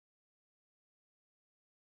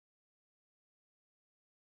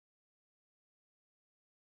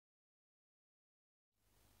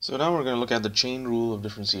So now we're going to look at the chain rule of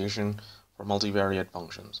differentiation for multivariate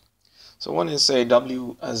functions. So one is, say,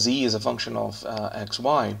 z is a function of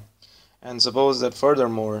xy, and suppose that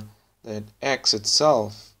furthermore that x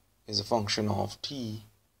itself is a function of t,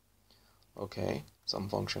 okay, some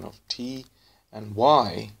function of t, and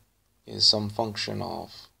y is some function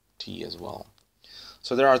of t as well.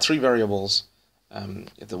 So there are three variables,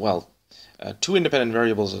 two independent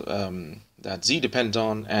variables that z depends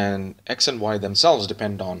on, and x and y themselves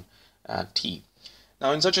depend on t.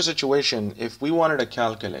 Now in such a situation, if we wanted to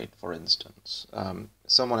calculate, for instance,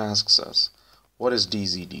 someone asks us, what is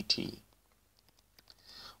dz dt?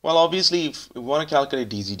 Well, obviously, if we want to calculate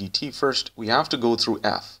dz dt, first we have to go through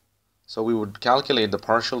f. So we would calculate the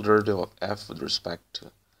partial derivative of f with respect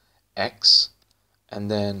to x, and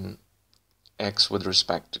then x with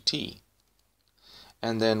respect to t.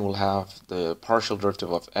 And then we'll have the partial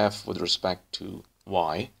derivative of f with respect to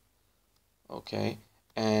y, okay,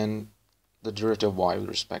 and the derivative of y with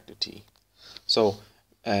respect to t. So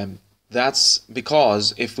that's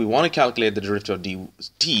because if we want to calculate the derivative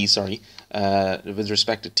of with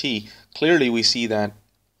respect to t, clearly we see that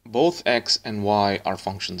both x and y are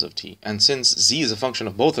functions of t. And since z is a function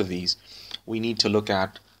of both of these, we need to look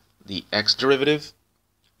at the x derivative.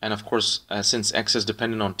 And of course, since x is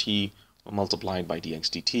dependent on t, we'll multiply it by dx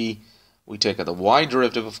dt. We take the y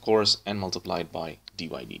derivative, of course, and multiply it by dy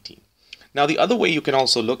dt. Now, the other way you can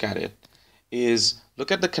also look at it is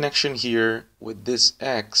look at the connection here with this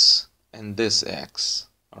x and this x,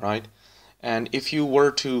 all right? And if you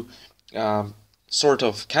were to sort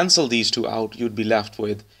of cancel these two out, you'd be left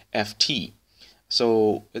with ft.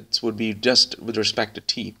 So it would be just with respect to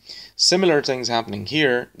t. Similar things happening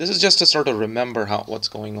here. This is just to sort of remember what's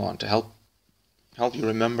going on, to help you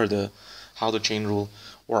remember how the chain rule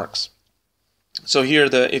works. So here,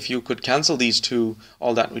 if you could cancel these two,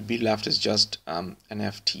 all that would be left is just an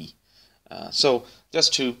ft. So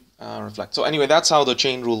just to reflect. So anyway, that's how the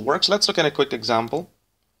chain rule works. Let's look at a quick example.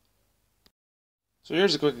 So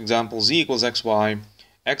here's a quick example. Z equals xy.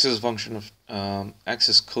 X is a function of x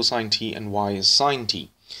is cosine t and y is sine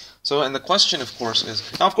t. So, and the question, of course, is,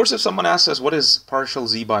 now of course if someone asks us what is partial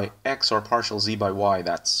z by x or partial z by y,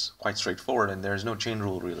 that's quite straightforward and there's no chain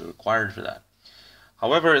rule really required for that.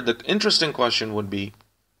 However, the interesting question would be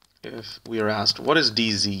if we are asked, what is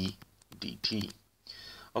dz dt?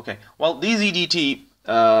 Okay, well, dz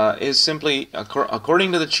dt is simply,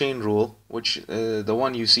 according to the chain rule, which the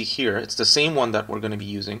one you see here, it's the same one that we're going to be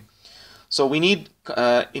using. So we need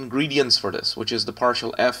ingredients for this, which is the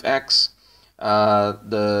partial fx,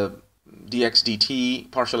 the dx dt,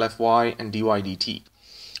 partial fy, and dy dt.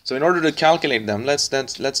 So in order to calculate them, let's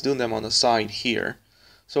do them on the side here.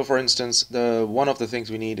 So for instance, one of the things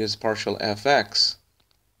we need is partial fx.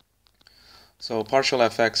 So partial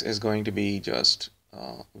fx is going to be just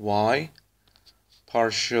y,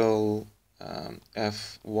 partial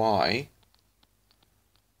fy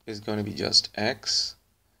is going to be just x,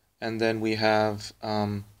 and then we have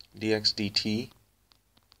dx dt.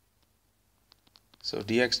 So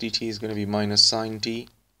dx dt is going to be minus sine t,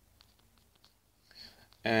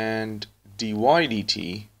 and dy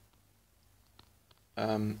dt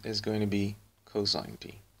is going to be cosine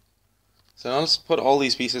t. So now let's put all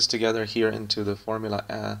these pieces together here into the formula,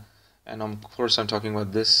 and of course I'm talking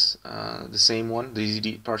about this, the same one. dz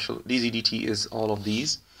dt is all of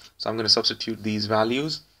these. So I'm going to substitute these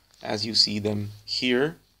values as you see them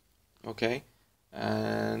here, okay?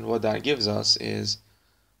 And what that gives us is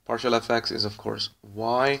partial fx is of course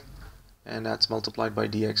y, and that's multiplied by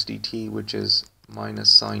dx dt, which is minus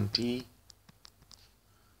sine t.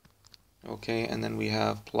 Okay, and then we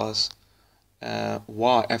have plus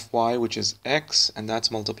fy, which is x, and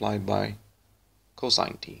that's multiplied by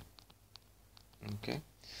cosine t. Okay,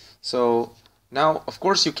 so now of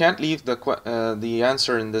course you can't leave the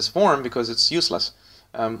answer in this form because it's useless.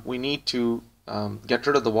 We need to get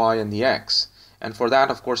rid of the y and the x, and for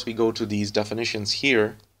that, of course, we go to these definitions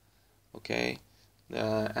here. Okay,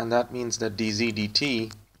 and that means that dz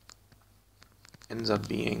dt ends up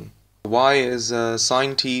being, y is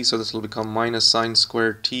sine t, so this will become minus sine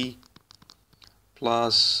squared t,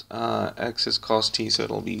 plus x is cos t, so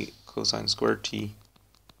it'll be cosine squared t.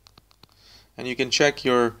 And you can check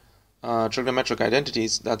your trigonometric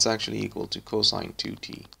identities. That's actually equal to cosine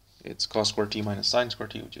 2t. It's cos squared t minus sine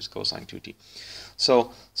squared t, which is cosine 2t.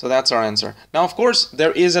 So that's our answer. Now, of course,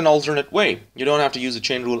 there is an alternate way. You don't have to use the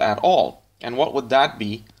chain rule at all. And what would that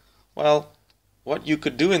be? Well, what you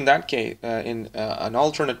could do in that case, an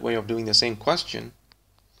alternate way of doing the same question,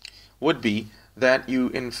 would be that you,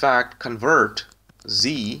 in fact, convert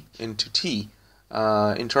z into t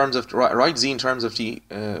in terms of, write z in terms of t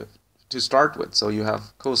to start with. So you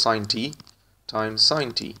have cosine t times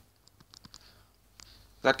sine t.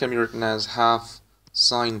 That can be written as half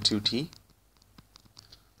sine 2t.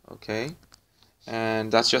 Okay,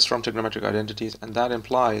 and that's just from trigonometric identities, and that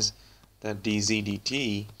implies that dz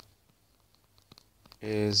dt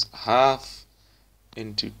is half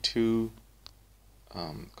into 2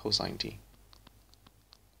 cosine t.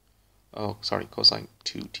 Oh, sorry, cosine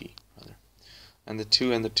 2t rather. And the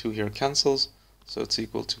 2 and the 2 here cancels, so it's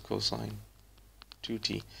equal to cosine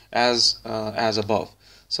 2t as above.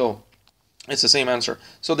 So it's the same answer.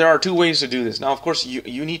 So there are two ways to do this. Now, of course,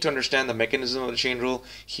 you need to understand the mechanism of the chain rule.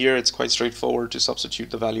 Here, it's quite straightforward to substitute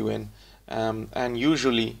the value in, and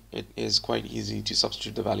usually it is quite easy to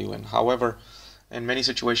substitute the value in. However, in many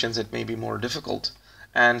situations, it may be more difficult,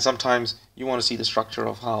 and sometimes you want to see the structure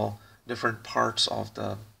of how different parts of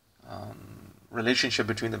the relationship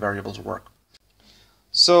between the variables work.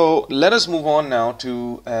 So let us move on now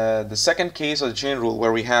to the second case of the chain rule,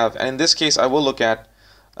 where we have, and in this case I will look at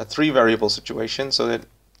a 3-variable situation so that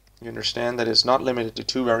you understand that it's not limited to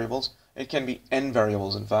 2 variables. It can be n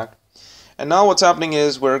variables, in fact. And now what's happening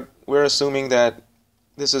is we're assuming that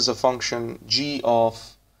this is a function g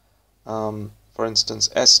of, for instance,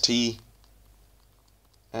 st,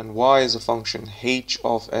 and y is a function h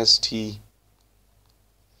of st.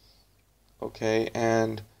 Okay,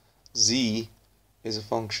 and z is a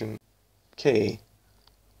function k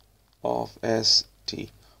of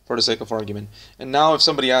st, for the sake of argument. And now if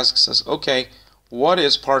somebody asks us, okay, what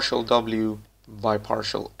is partial w by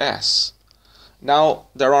partial s? Now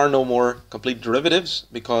there are no more complete derivatives,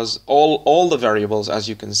 because all the variables, as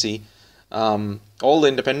you can see, all the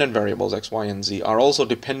independent variables x, y, and z are also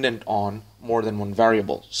dependent on more than one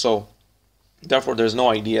variable. So therefore there's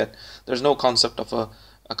no concept of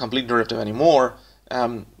a complete derivative anymore.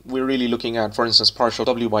 We're really looking at, for instance, partial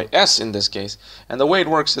w by s in this case. And the way it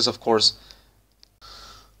works is, of course,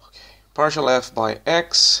 partial f by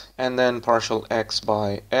x, and then partial x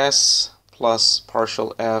by s, plus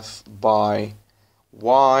partial f by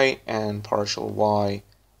y, and partial y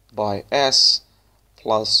by s,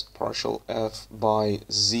 plus partial f by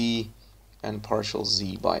z, and partial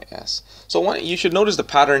z by s. So you should notice the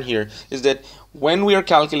pattern here is that when we are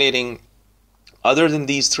calculating other than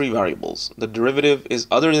these 3 variables, the derivative is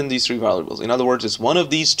other than these 3 variables. In other words, it's one of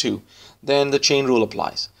these 2, then the chain rule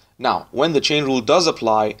applies. Now, when the chain rule does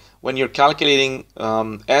apply, when you're calculating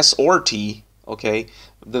s or t, okay,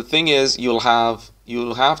 the thing is you'll have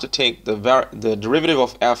to take the derivative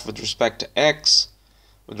of f with respect to x,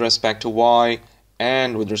 with respect to y,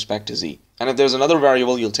 and with respect to z. And if there's another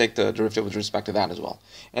variable, you'll take the derivative with respect to that as well.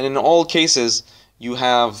 And in all cases, you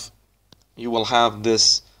will have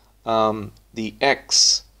this the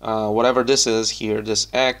x, whatever this is here, this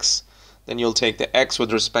x, then you'll take the x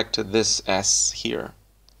with respect to this s here.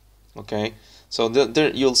 Okay, so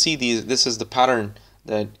there you'll see this is the pattern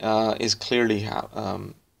that is clearly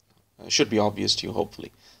should be obvious to you,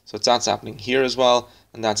 hopefully. So that's happening here as well,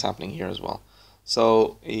 and that's happening here as well.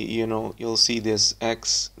 So you'll see this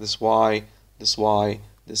x, this y, this y,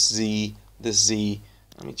 this z, this z.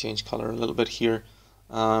 Let me change color a little bit here.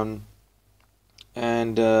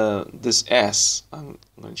 And this s, I'm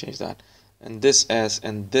going to change that, and this s,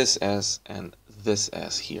 and this s, and this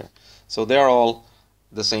s here. So they're all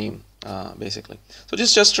the same, basically. So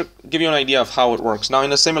just to give you an idea of how it works. Now,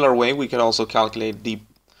 in a similar way, we could also calculate the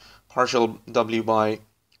partial w by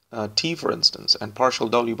t, for instance. And partial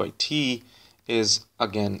w by t is,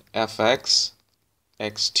 again, fx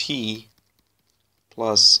xt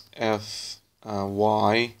plus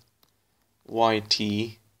fy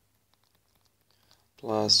yt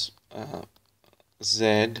plus z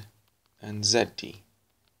and zt.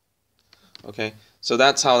 Okay, so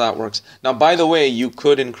that's how that works. Now, by the way, you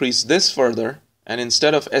could increase this further, and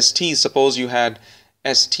instead of st, suppose you had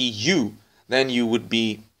stu, then you would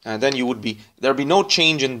be there'd be no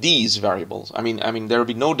change in these variables. I mean there would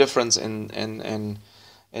be no difference in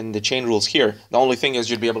the chain rules here. The only thing is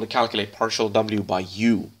you'd be able to calculate partial w by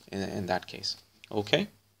u in that case. Okay.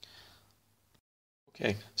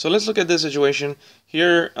 Okay, so let's look at this situation.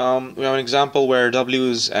 Here we have an example where w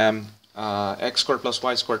is x squared plus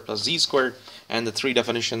y squared plus z squared, and the 3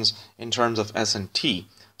 definitions in terms of s and t.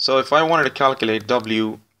 So if I wanted to calculate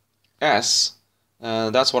ws,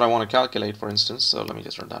 that's what I want to calculate, for instance. So let me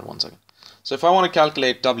just run that 1 second. So if I want to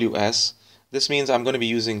calculate ws, this means I'm going to be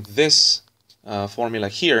using this formula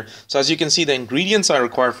here. So as you can see, the ingredients I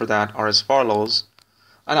require for that are as follows.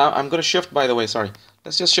 And I'm going to shift, by the way, sorry.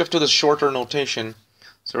 Let's just shift to the shorter notation.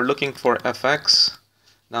 So we're looking for fx.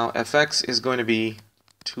 Now fx is going to be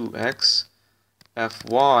 2x.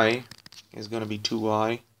 Fy is going to be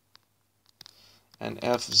 2y. and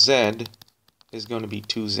fz is going to be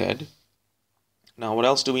 2z. Now what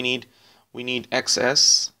else do we need? We need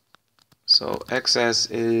xs. So xs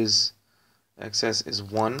is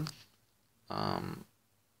 1,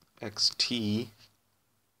 xt,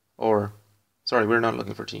 or sorry, we're not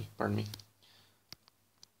looking for t, pardon me.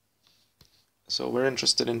 So we're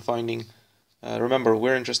interested in finding, remember,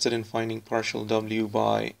 we're interested in finding partial w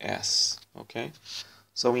by s, okay?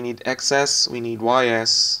 So we need xs, we need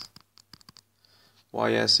ys,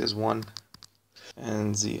 ys is 1,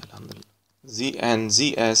 and z and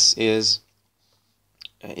zs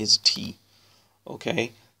is t,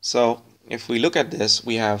 okay? So if we look at this,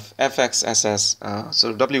 we have fxss,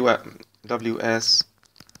 so ws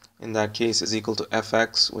in that case is equal to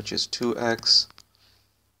fx, which is 2x,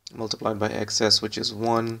 multiplied by xs, which is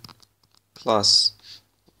 1, plus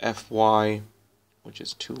fy, which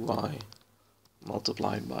is 2y,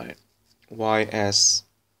 multiplied by ys,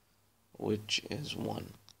 which is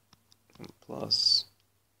 1, plus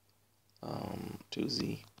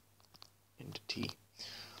 2z into t.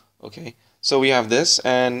 Okay, so we have this,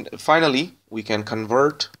 and finally we can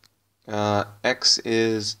convert x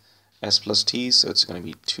is s plus t, so it's going to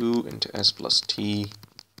be 2 into s plus t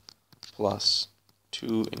plus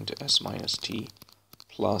 2 into s minus t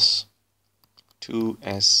plus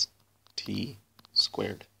 2st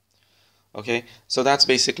squared. Okay, so that's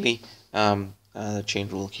basically the chain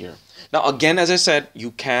rule here. Now again, as I said,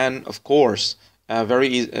 you can of course do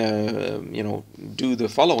the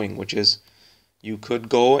following, which is you could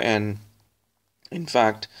go and in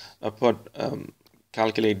fact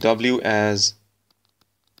calculate w as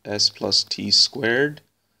s plus t squared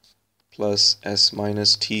plus s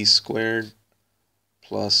minus t squared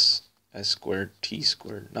plus s squared t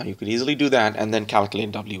squared. Now you could easily do that and then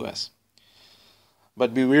calculate ws.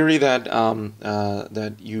 But be wary that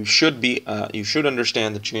that you should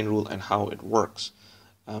understand the chain rule and how it works.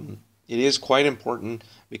 It is quite important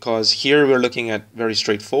because here we're looking at very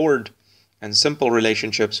straightforward and simple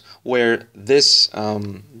relationships where this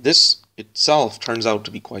this itself turns out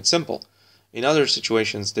to be quite simple. In other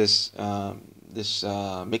situations, this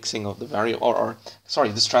mixing of the variable, or sorry,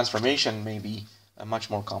 this transformation may be much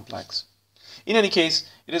more complex. In any case,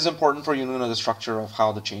 it is important for you to know the structure of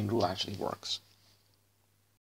how the chain rule actually works.